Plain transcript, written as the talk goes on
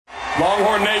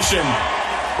Longhorn Nation,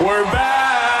 we're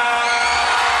back!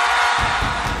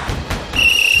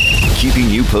 Keeping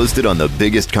you posted on the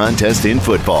biggest contest in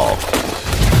football.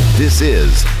 This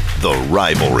is The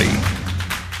Rivalry.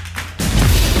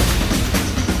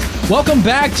 Welcome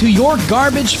back to your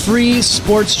garbage-free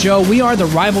sports show. We are The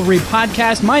Rivalry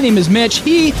Podcast. My name is Mitch.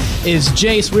 He is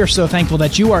Jace. We are so thankful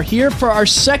that you are here for our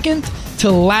second to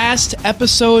last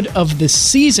episode of the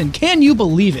season. Can you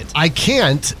believe it? I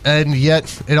can't, and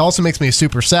yet it also makes me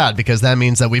super sad because that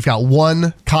means that we've got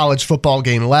one college football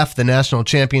game left, the national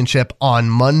championship on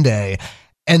Monday.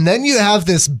 And then you have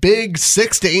this big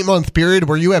 6 to 8 month period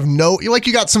where you have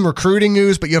you got some recruiting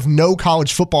news, but you have no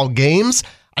college football games.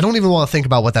 I don't even want to think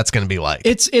about what that's going to be like.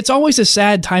 It's always a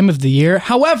sad time of the year.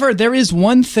 However, there is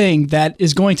one thing that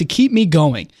is going to keep me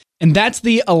going, and that's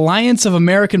the Alliance of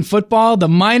American Football, the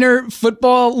minor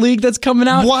football league that's coming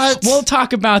out. What? We'll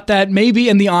talk about that maybe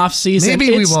in the offseason.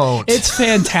 Maybe we won't. It's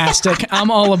fantastic.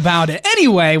 I'm all about it.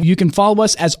 Anyway, you can follow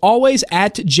us as always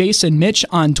at Jace and Mitch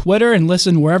on Twitter and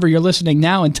listen wherever you're listening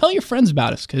now, and tell your friends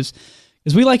about us because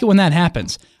we like it when that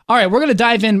happens. All right, we're going to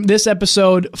dive in this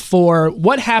episode for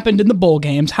what happened in the bowl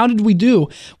games. How did we do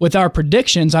with our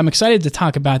predictions? I'm excited to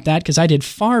talk about that because I did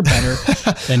far better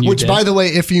than you did. Which, by the way,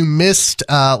 if you missed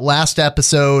last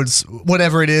episode's,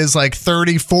 whatever it is, like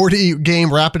 30, 40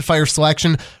 game rapid fire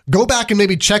selection, go back and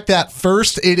maybe check that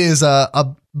first. It is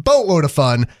a boatload of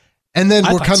fun. And then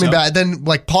we're coming back. Then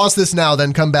pause this now,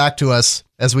 then come back to us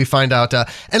as we find out. And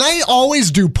I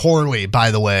always do poorly,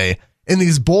 by the way, in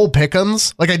these bowl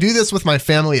pick'ems. I do this with my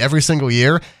family every single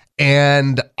year,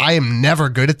 and I am never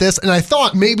good at this. And I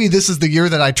thought maybe this is the year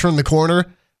that I turn the corner.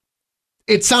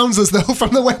 It sounds as though,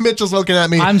 from the way Mitch is looking at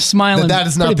me, I'm smiling. That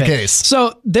is not the case.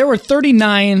 So there were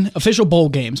 39 official bowl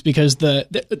games because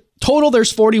the total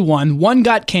there's 41. One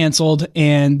got canceled,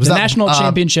 and the national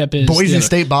championship is Boise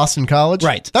State, Boston College.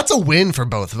 Right. That's a win for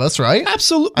both of us, right?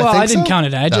 Absolutely. Well, I didn't count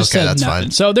it. I just said nothing.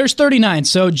 Fine. So there's 39.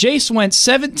 So Jace went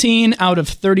 17 out of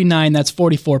 39. That's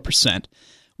 44%,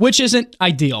 which isn't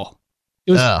ideal.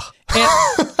 It was,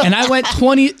 and I went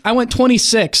 20. I went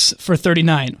 26 for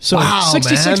 39. So wow,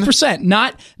 66%.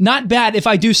 Not bad if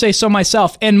I do say so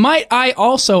myself. And might I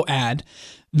also add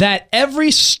that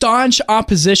every staunch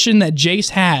opposition that Jace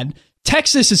had,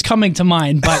 Texas is coming to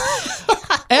mind, but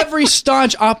every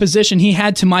staunch opposition he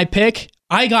had to my pick,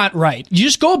 I got right. You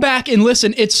just go back and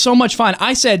listen. It's so much fun.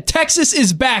 I said, Texas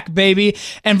is back, baby.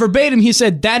 And verbatim, he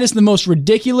said, that is the most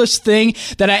ridiculous thing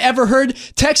that I ever heard.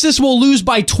 Texas will lose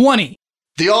by 20.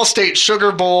 The All-State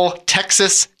Sugar Bowl,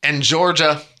 Texas and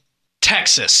Georgia.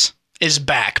 Texas is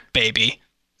back, baby.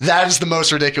 That is the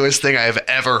most ridiculous thing I have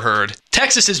ever heard.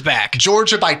 Texas is back.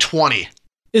 Georgia by 20.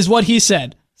 Is what he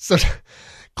said. So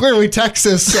clearly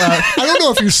Texas, I don't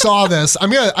know if you saw this.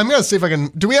 I'm gonna see if I can,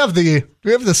 do we have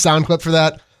the sound clip for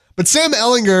that? But Sam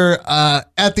Ehlinger,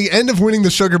 at the end of winning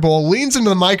the Sugar Bowl, leans into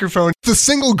the microphone. The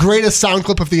single greatest sound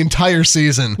clip of the entire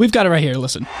season. We've got it right here.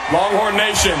 Listen. Longhorn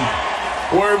Nation,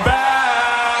 we're back!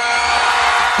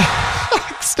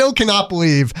 Still cannot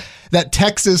believe that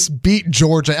Texas beat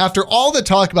Georgia. After all the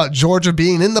talk about Georgia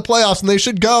being in the playoffs and they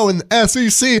should go in the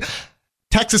SEC,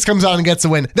 Texas comes out and gets a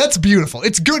win. That's beautiful.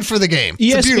 It's good for the game.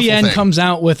 ESPN comes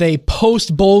out with a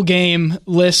post-bowl game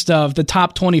list of the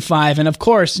top 25. And of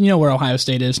course, you know where Ohio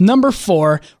State is. Number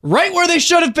 4, right where they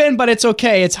should have been, but it's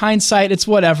okay. It's hindsight. It's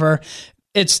whatever.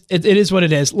 It is what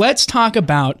it is. Let's talk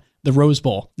about the Rose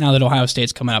Bowl now that Ohio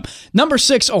State's coming up. Number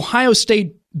 6, Ohio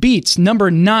State beats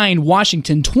number 9,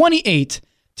 Washington,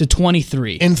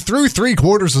 28-23. And through 3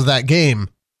 quarters of that game,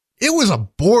 it was a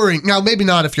boring. Now, maybe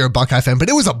not if you're a Buckeye fan, but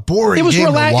it was a boring game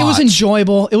to watch. It was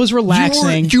enjoyable. It was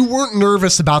relaxing. You weren't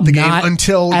nervous about the game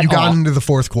until you got into the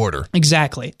fourth quarter.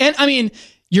 Exactly. And I mean,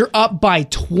 you're up by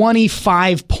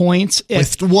 25 points.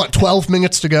 With 12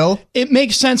 minutes to go? It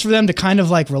makes sense for them to kind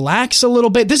of relax a little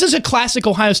bit. This is a classic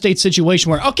Ohio State situation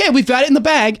where, okay, we've got it in the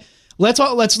bag. Let's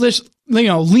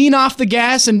lean off the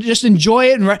gas and just enjoy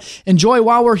it and enjoy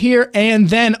while we're here. And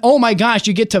then, oh my gosh,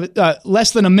 you get to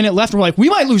less than a minute left. And we're like, we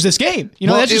might lose this game.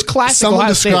 That's just classic someone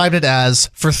Ohio State. Described it as,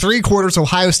 for 3 quarters,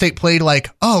 Ohio State played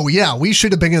oh yeah, we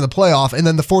should have been in the playoff. And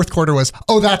then the fourth quarter was,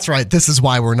 oh, that's right, this is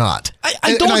why we're not.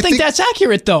 I don't think that's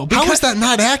accurate, though. How is that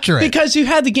not accurate? Because you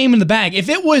had the game in the bag. If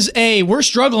it was we're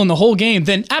struggling the whole game,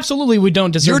 then absolutely we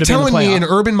don't deserve to be in the playoff. You're telling me in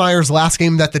Urban Meyer's last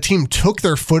game that the team took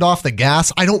their foot off the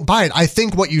gas? I don't buy it. I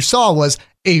think what you saw was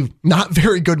a not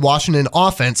very good Washington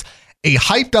offense, a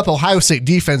hyped up Ohio State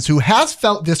defense who has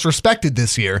felt disrespected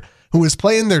this year, who is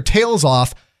playing their tails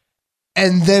off.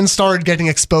 and then started getting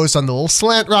exposed on the little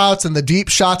slant routes and the deep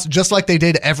shots, just like they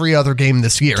did every other game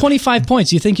this year. 25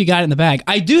 points. You think you got it in the bag.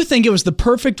 I do think it was the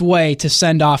perfect way to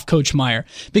send off Coach Meyer,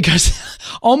 because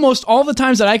almost all the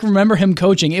times that I can remember him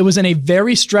coaching, it was in a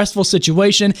very stressful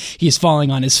situation. He's falling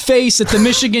on his face at the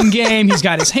Michigan game. He's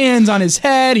got his hands on his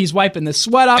head. He's wiping the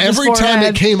sweat off his forehead. Every time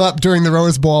it came up during the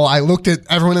Rose Bowl, I looked at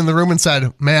everyone in the room and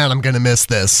said, man, I'm going to miss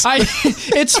this.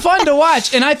 It's fun to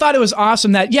watch. And I thought it was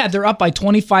awesome that, they're up by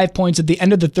 25 points at the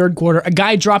end of the third quarter. A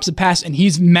guy drops a pass and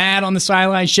he's mad on the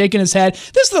sideline, shaking his head.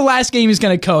 This is the last game he's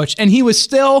going to coach. And he was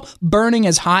still burning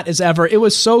as hot as ever. It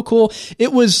was so cool.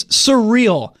 It was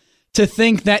surreal to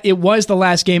think that it was the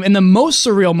last game. And the most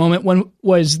surreal moment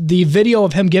was the video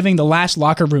of him giving the last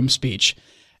locker room speech.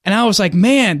 And I was like,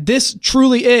 man, this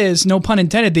truly is, no pun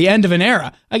intended, the end of an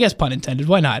era. I guess pun intended,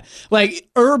 why not? Like,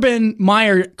 Urban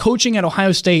Meyer coaching at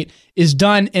Ohio State is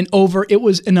done and over. It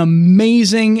was an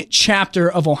amazing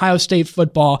chapter of Ohio State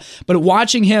football. But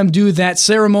watching him do that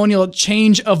ceremonial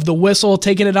change of the whistle,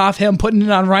 taking it off him, putting it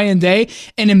on Ryan Day,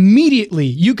 and immediately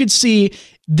you could see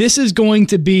this is going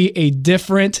to be a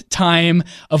different time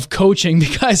of coaching,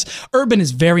 because Urban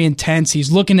is very intense. He's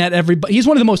looking at everybody. He's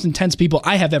one of the most intense people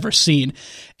I have ever seen.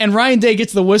 And Ryan Day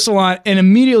gets the whistle on and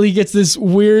immediately gets this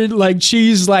weird,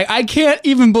 cheese, I can't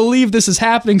even believe this is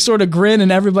happening sort of grin,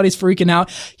 and everybody's freaking out.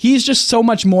 He's just so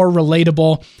much more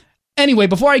relatable. Anyway,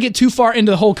 before I get too far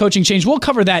into the whole coaching change, we'll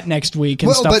cover that next week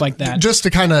and stuff like that. Just to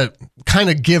kind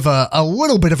of give a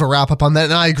little bit of a wrap up on that,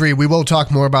 and I agree, we will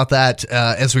talk more about that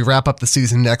as we wrap up the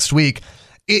season next week.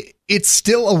 It's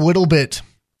still a little bit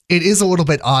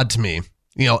odd to me.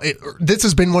 This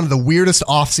has been one of the weirdest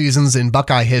off seasons in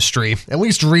Buckeye history, at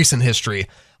least recent history,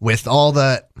 with all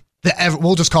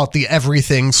we'll just call it the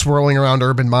everything swirling around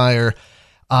Urban Meyer.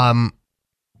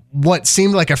 What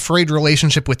seemed like a frayed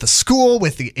relationship with the school,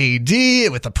 with the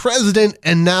AD, with the president,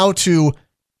 and now to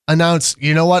announce,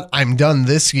 you know what, I'm done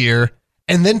this year,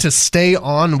 and then to stay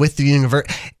on with the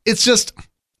university.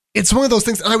 It's one of those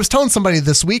things. And I was telling somebody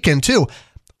this weekend too,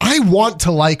 I want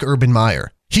to like Urban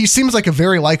Meyer. He seems like a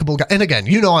very likable guy. And again,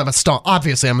 I'm a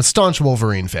staunch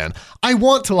Wolverine fan. I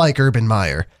want to like Urban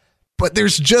Meyer, but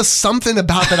there's just something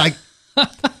about that.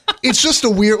 It's just a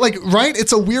weird, right?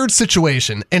 It's a weird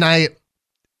situation. And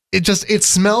it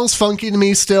smells funky to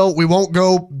me still. We won't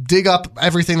go dig up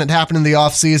everything that happened in the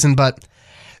offseason, but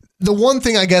the one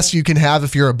thing I guess you can have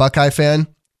if you're a Buckeye fan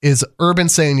is Urban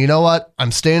saying, you know what,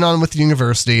 I'm staying on with the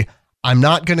university. I'm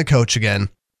not going to coach again.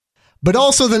 But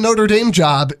also the Notre Dame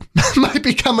job might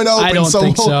be coming open. I don't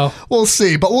think so. We'll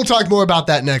see, but we'll talk more about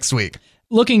that next week.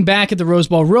 Looking back at the Rose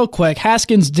Bowl real quick,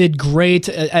 Haskins did great,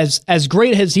 as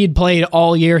great as he'd played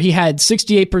all year. He had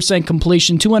 68%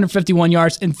 completion, 251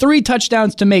 yards, and 3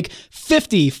 touchdowns to make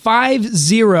 50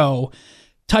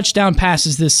 touchdown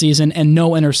passes this season and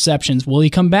no interceptions. Will he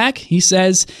come back? He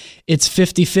says it's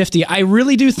 50-50. I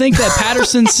really do think that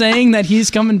Patterson saying that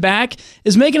he's coming back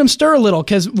is making him stir a little,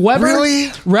 because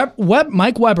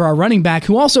Mike Weber, our running back,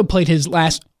 who also played his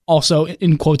last, also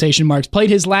in quotation marks, played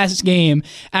his last game,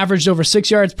 averaged over 6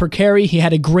 yards per carry. He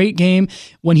had a great game.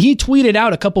 When he tweeted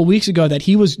out a couple weeks ago that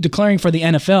he was declaring for the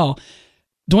NFL,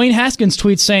 Dwayne Haskins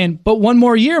tweets saying, but one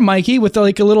more year, Mikey, with a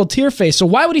little tear face. So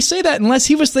why would he say that unless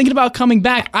he was thinking about coming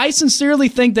back? I sincerely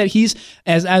think that he's,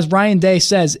 as Ryan Day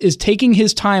says, is taking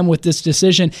his time with this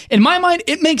decision. In my mind,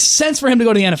 it makes sense for him to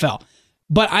go to the NFL.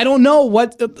 But I don't know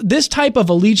what this type of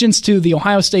allegiance to the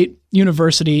Ohio State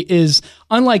University is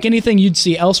unlike anything you'd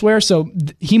see elsewhere. So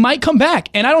he might come back,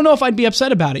 and I don't know if I'd be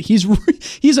upset about it. He's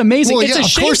amazing. Well,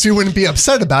 of course you wouldn't be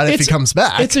upset about it if he comes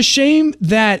back. It's a shame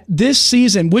that this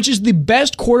season, which is the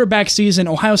best quarterback season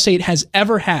Ohio State has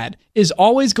ever had, is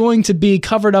always going to be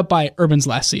covered up by Urban's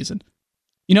last season.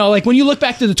 When you look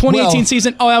back to the 2018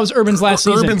 season, that was Urban's last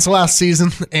season. Urban's last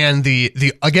season, and the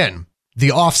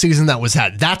offseason that was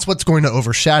had. That's what's going to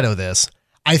overshadow this.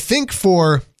 I think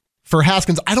for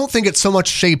Haskins, I don't think it's so much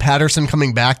Shea Patterson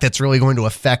coming back that's really going to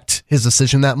affect his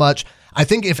decision that much. I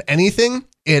think if anything,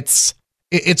 it's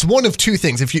one of two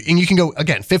things. And you can go,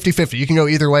 again, 50-50. You can go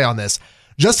either way on this.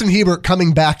 Justin Herbert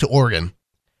coming back to Oregon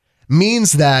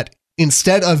means that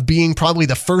instead of being probably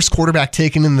the first quarterback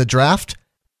taken in the draft,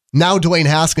 now Dwayne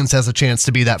Haskins has a chance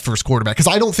to be that first quarterback, because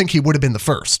I don't think he would have been the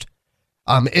first.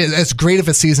 As great of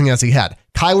a season as he had.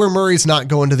 Kyler Murray's not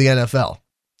going to the NFL.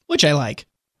 Which I like.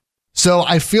 So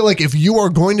I feel like if you are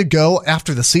going to go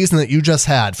after the season that you just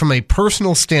had, from a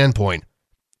personal standpoint,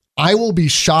 I will be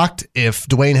shocked if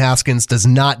Dwayne Haskins does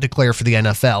not declare for the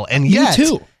NFL.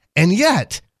 And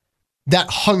yet, that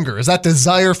hunger, is that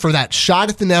desire for that shot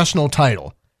at the national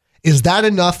title, is that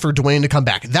enough for Dwayne to come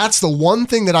back? That's the one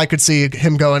thing that I could see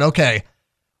him going, okay,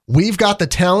 we've got the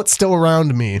talent still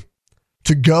around me.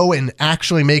 to go and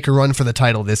actually make a run for the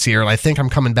title this year, and I think I'm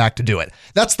coming back to do it.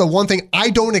 That's the one thing. I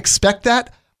don't expect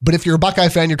that, but if you're a Buckeye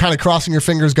fan, you're kind of crossing your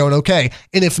fingers going, okay.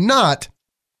 And if not,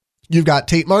 you've got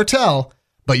Tate Martell,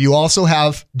 but you also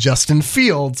have Justin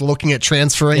Fields looking at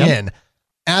transferring in.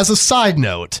 As a side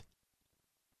note,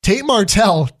 Tate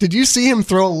Martell, did you see him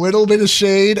throw a little bit of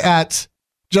shade at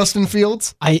Justin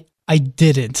Fields? I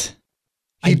didn't.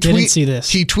 I didn't see this.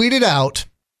 He tweeted out,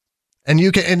 and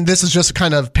this is just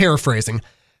kind of paraphrasing,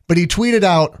 but he tweeted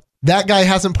out, that guy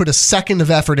hasn't put a second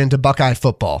of effort into Buckeye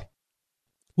football.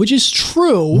 Which is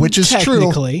true.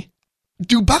 Technically.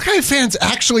 Do Buckeye fans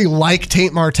actually like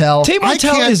Tate Martell? Tate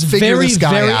Martell is very,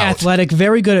 very athletic,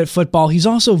 very good at football. He's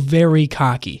also very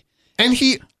cocky. And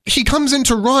he comes in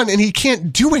to run and he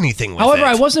can't do anything with However, it.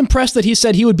 I was impressed that he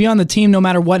said he would be on the team no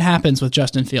matter what happens with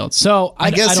Justin Fields. So I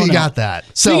guess he got that.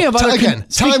 So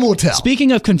time will tell.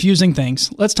 Speaking of confusing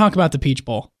things, let's talk about the Peach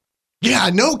Bowl. Yeah,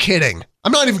 no kidding.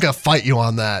 I'm not even going to fight you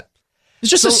on that. It's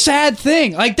just a sad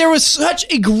thing. Like, there was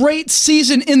such a great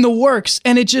season in the works,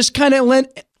 and it just kind of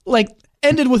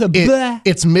ended with a bleh.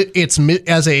 It's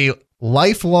as a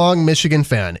lifelong Michigan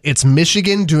fan, it's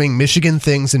Michigan doing Michigan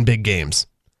things in big games.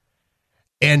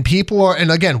 And people are,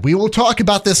 and again, we will talk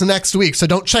about this next week, so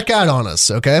don't check out on us,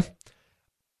 okay?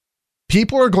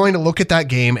 People are going to look at that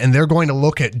game, and they're going to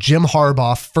look at Jim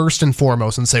Harbaugh first and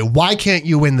foremost and say, why can't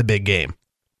you win the big game?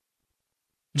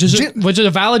 Which is a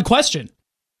valid question.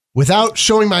 Without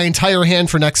showing my entire hand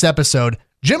for next episode,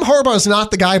 Jim Harbaugh is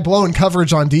not the guy blowing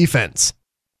coverage on defense.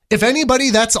 If anybody,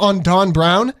 that's on Don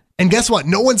Brown. And guess what?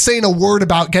 No one's saying a word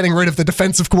about getting rid of the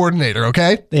defensive coordinator,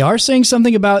 okay? They are saying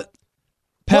something about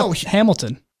Pep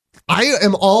Hamilton. I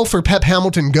am all for Pep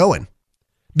Hamilton going.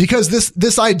 Because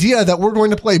this idea that we're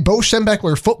going to play Bo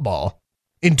Schembechler football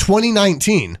in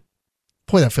 2019,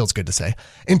 boy, that feels good to say,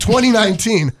 in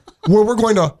 2019, where we're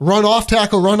going to run off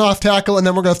tackle, and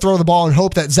then we're going to throw the ball and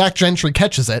hope that Zach Gentry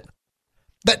catches it.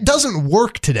 That doesn't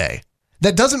work today.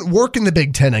 That doesn't work in the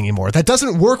Big Ten anymore. That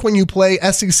doesn't work when you play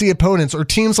SEC opponents or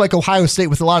teams like Ohio State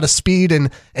with a lot of speed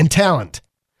and talent.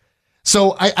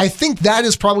 So I think that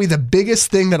is probably the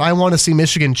biggest thing that I want to see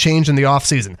Michigan change in the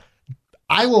offseason.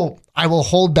 I will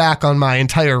hold back on my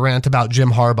entire rant about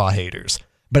Jim Harbaugh haters,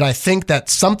 but I think that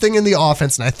something in the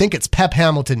offense, and I think it's Pep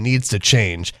Hamilton, needs to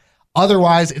change.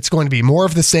 Otherwise, it's going to be more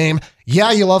of the same.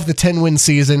 Yeah, you love the 10-win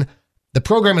season. The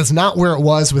program is not where it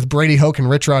was with Brady Hoke and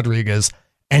Rich Rodriguez,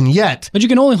 and yet... But you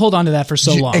can only hold on to that for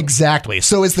so long. Exactly.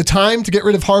 So is the time to get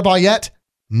rid of Harbaugh yet?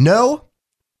 No.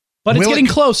 But it's getting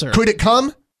closer. Could it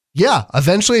come? Yeah,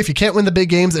 eventually, if you can't win the big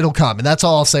games, it'll come. And that's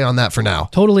all I'll say on that for now.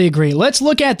 Totally agree. Let's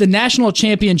look at the national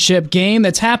championship game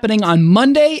that's happening on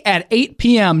Monday at 8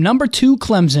 p.m. Number 2,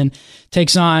 Clemson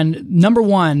takes on number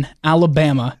 1,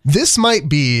 Alabama. This might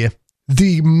be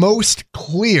the most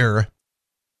clear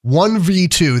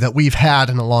 1v2 that we've had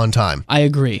in a long time. I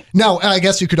agree. Now, I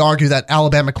guess you could argue that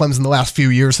Alabama-Clemson the last few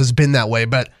years has been that way,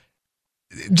 but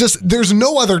just there's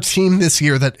no other team this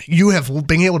year that you have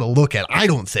been able to look at, I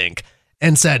don't think,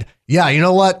 and said, yeah, you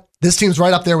know what? This team's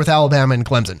right up there with Alabama and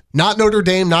Clemson. Not Notre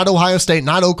Dame, not Ohio State,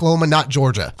 not Oklahoma, not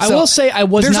Georgia. I will say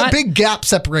there's a big gap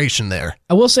separation there.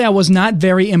 I will say I was not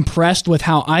very impressed with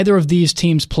how either of these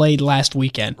teams played last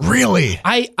weekend. Really?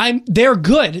 They're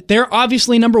good. They're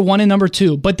obviously number 1 and number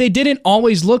 2, but they didn't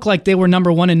always look like they were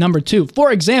number 1 and number 2.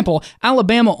 For example,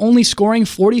 Alabama only scoring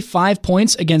 45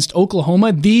 points against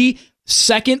Oklahoma, the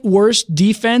second worst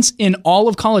defense in all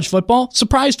of college football,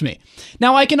 surprised me.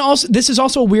 Now, this is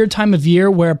also a weird time of year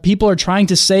where people are trying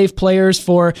to save players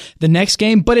for the next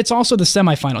game, but it's also the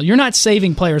semifinal. You're not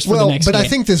saving players for the next game. But I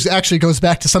think this actually goes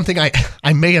back to something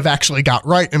I may have actually got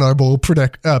right in our bowl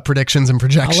predictions and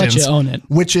projections. I'll let you own it.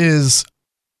 Which is,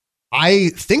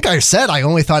 I think I said I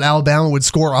only thought Alabama would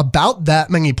score about that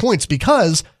many points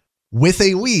because with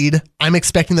a lead, I'm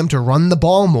expecting them to run the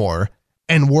ball more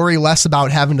and worry less about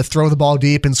having to throw the ball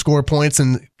deep and score points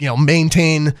and,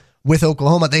 maintain with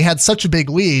Oklahoma. They had such a big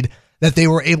lead that they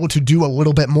were able to do a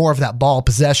little bit more of that ball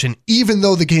possession, even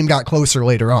though the game got closer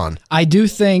later on. I do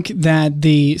think that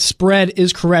the spread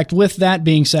is correct. With that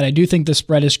being said, I do think the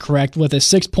spread is correct with a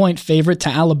 6-point favorite to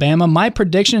Alabama. My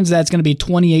prediction is that it's going to be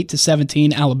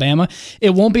 28-17 Alabama.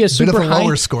 It won't be a super high.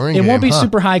 Lower scoring it won't game, be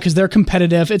super high because they're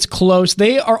competitive. It's close.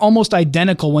 They are almost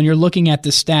identical when you're looking at the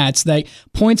stats. That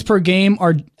points per game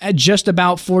are at just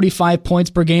about 45 points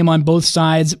per game on both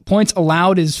sides. Points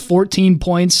allowed is 14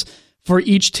 points for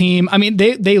each team. I mean,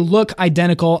 they look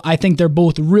identical. I think they're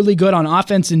both really good on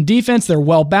offense and defense. They're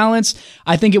well balanced.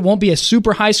 I think it won't be a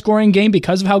super high scoring game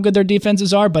because of how good their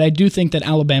defenses are, but I do think that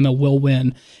Alabama will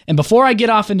win. And before I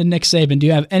get off into Nick Saban, do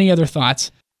you have any other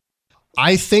thoughts?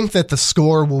 I think that the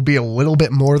score will be a little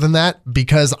bit more than that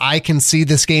because I can see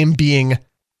this game being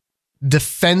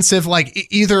defensive, like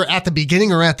either at the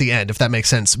beginning or at the end, if that makes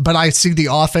sense. But I see the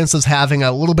offenses having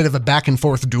a little bit of a back and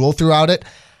forth duel throughout it.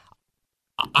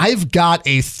 I've got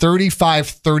a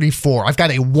 35-34. I've got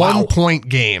a 1-point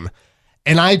game.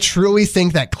 And I truly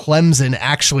think that Clemson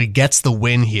actually gets the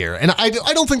win here. And I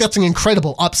don't think that's an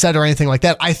incredible upset or anything like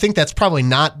that. I think that's probably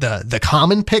not the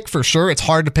common pick for sure. It's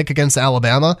hard to pick against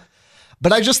Alabama.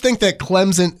 But I just think that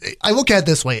Clemson, I look at it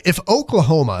this way. If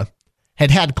Oklahoma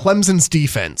had Clemson's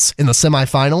defense in the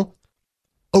semifinal,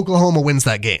 Oklahoma wins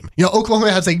that game. You know,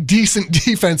 Oklahoma has a decent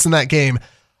defense in that game.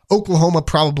 Oklahoma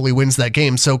probably wins that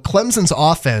game. So Clemson's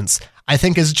offense, I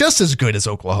think, is just as good as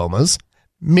Oklahoma's.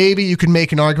 Maybe you can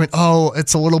make an argument,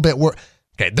 it's a little bit worse.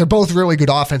 Okay, they're both really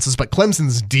good offenses, but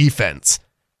Clemson's defense,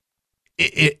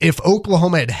 if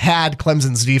Oklahoma had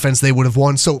Clemson's defense, they would have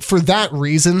won. So for that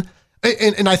reason,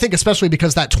 and I think especially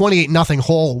because that 28-0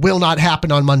 hole will not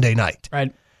happen on Monday night.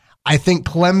 Right. I think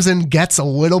Clemson gets a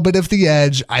little bit of the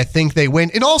edge. I think they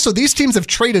win. And also, these teams have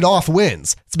traded off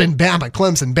wins. It's been Bama,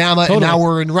 Clemson, Bama, totally. And now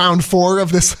we're in round 4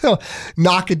 of this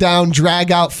knock-it-down,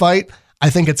 drag-out fight. I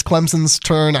think it's Clemson's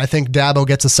turn. I think Dabo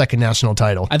gets a second national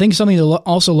title. I think something to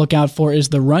also look out for is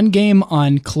the run game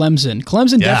on Clemson.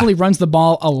 Clemson definitely runs the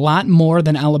ball a lot more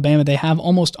than Alabama. They have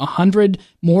almost 100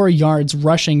 more yards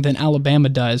rushing than Alabama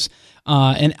does.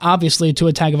 And obviously,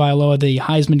 Tua Tagovailoa, the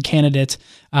Heisman candidate,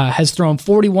 has thrown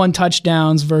 41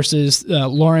 touchdowns versus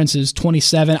Lawrence's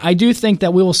 27. I do think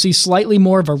that we will see slightly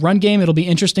more of a run game. It'll be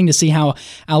interesting to see how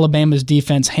Alabama's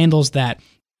defense handles that.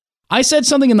 I said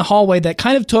something in the hallway that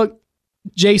kind of took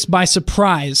Jace by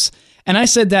surprise. And I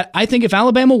said that I think if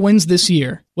Alabama wins this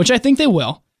year, which I think they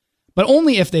will, but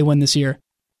only if they win this year,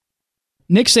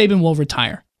 Nick Saban will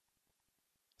retire.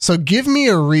 So give me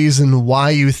a reason why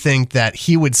you think that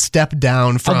he would step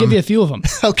down from... I'll give you a few of them.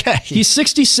 Okay. He's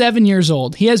 67 years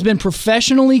old. He has been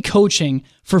professionally coaching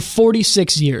for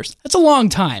 46 years. That's a long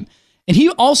time. And he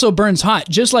also burns hot,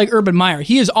 just like Urban Meyer.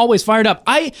 He is always fired up.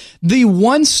 The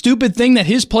one stupid thing that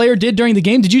his player did during the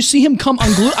game, did you see him come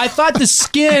unglued? I thought the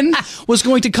skin was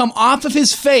going to come off of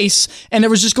his face, and there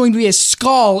was just going to be a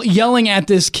skull yelling at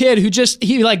this kid who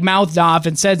he mouthed off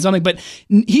and said something, but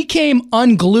he came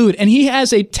unglued, and he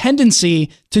has a tendency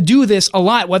to do this a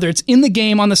lot, whether it's in the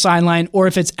game on the sideline or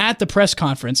if it's at the press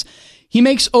conference. He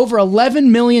makes over $11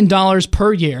 million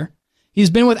per year. He's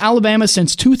been with Alabama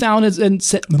since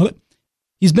 2007.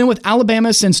 He's been with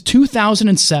Alabama since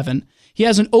 2007. He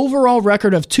has an overall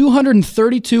record of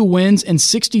 232 wins and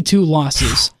 62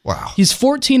 losses. Wow. He's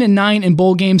 14-9 in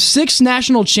bowl games, 6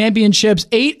 national championships,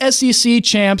 8 SEC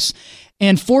champs,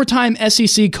 and 4-time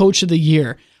SEC Coach of the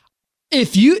Year.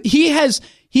 He has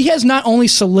not only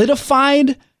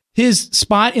solidified his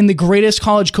spot in the greatest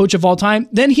college coach of all time,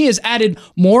 then he has added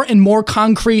more and more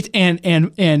concrete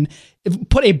and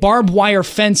put a barbed wire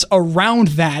fence around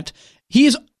that.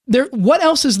 He's there. What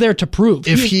else is there to prove?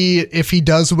 If he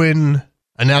does win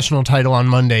a national title on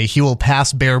Monday, he will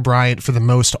pass Bear Bryant for the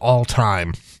most all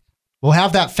time. We'll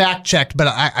have that fact checked, but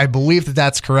I believe that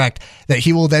that's correct, that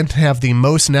he will then have the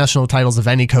most national titles of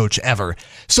any coach ever.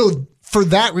 So for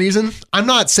that reason, I'm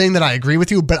not saying that I agree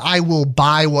with you, but I will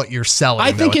buy what you're selling.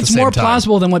 I think it's more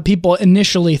plausible than what people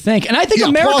initially think. And I think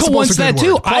America wants that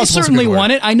too. I certainly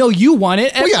want it. I know you want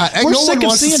it. Well, yeah, and no one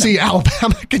wants to see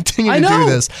Alabama continue to do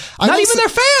this. Not even their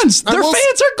fans. Their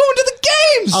fans are going to the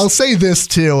games. I'll say this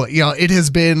too. It has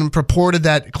been purported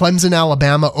that Clemson,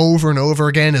 Alabama over and over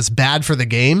again is bad for the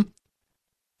game.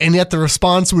 And yet the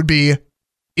response would be,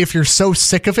 if you're so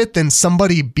sick of it, then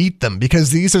somebody beat them,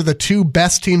 because these are the two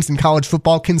best teams in college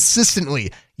football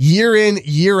consistently, year in,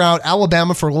 year out.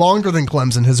 Alabama for longer than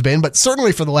Clemson has been, but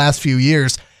certainly for the last few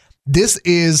years. This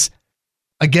is,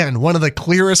 again, one of the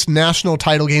clearest national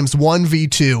title games,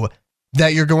 1v2,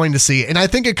 that you're going to see. And I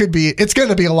think it's going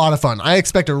to be a lot of fun. I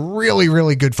expect a really,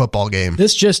 really good football game.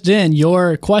 This just in,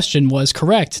 your question was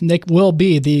correct. Nick will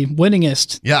be the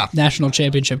winningest national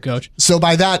championship coach. So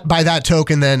by that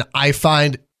token, then I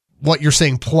find what you're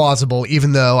saying plausible,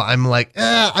 even though I'm like,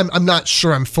 I'm not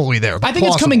sure I'm fully there. But I think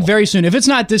it's coming very soon. If it's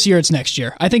not this year, it's next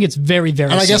year. I think it's very, very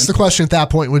soon. And I guess the question at that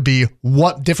point would be,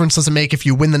 what difference does it make if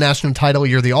you win the national title?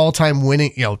 You're the all-time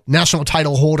winning, national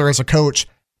title holder as a coach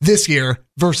this year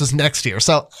versus next year.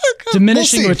 So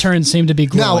diminishing returns seem to be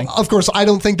growing. Now, of course, I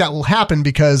don't think that will happen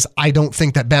because I don't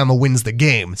think that Bama wins the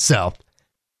game. So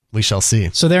We shall see.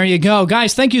 So there you go.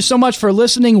 Guys, thank you so much for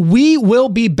listening. We will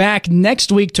be back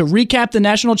next week to recap the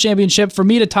national championship, for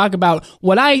me to talk about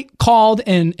what I called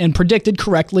and predicted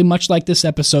correctly, much like this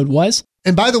episode was.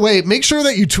 And by the way, make sure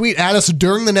that you tweet at us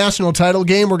during the national title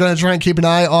game. We're going to try and keep an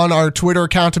eye on our Twitter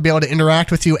account to be able to interact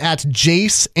with you at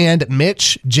Jace and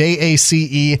Mitch,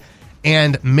 Jace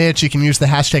and Mitch. You can use the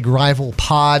hashtag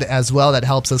RivalPod as well. That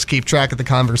helps us keep track of the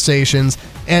conversations.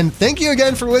 And thank you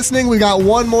again for listening. We got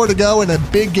one more to go and a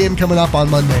big game coming up on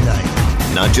Monday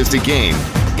night. Not just a game,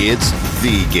 it's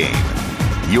the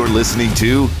game. You're listening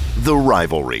to The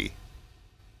Rivalry.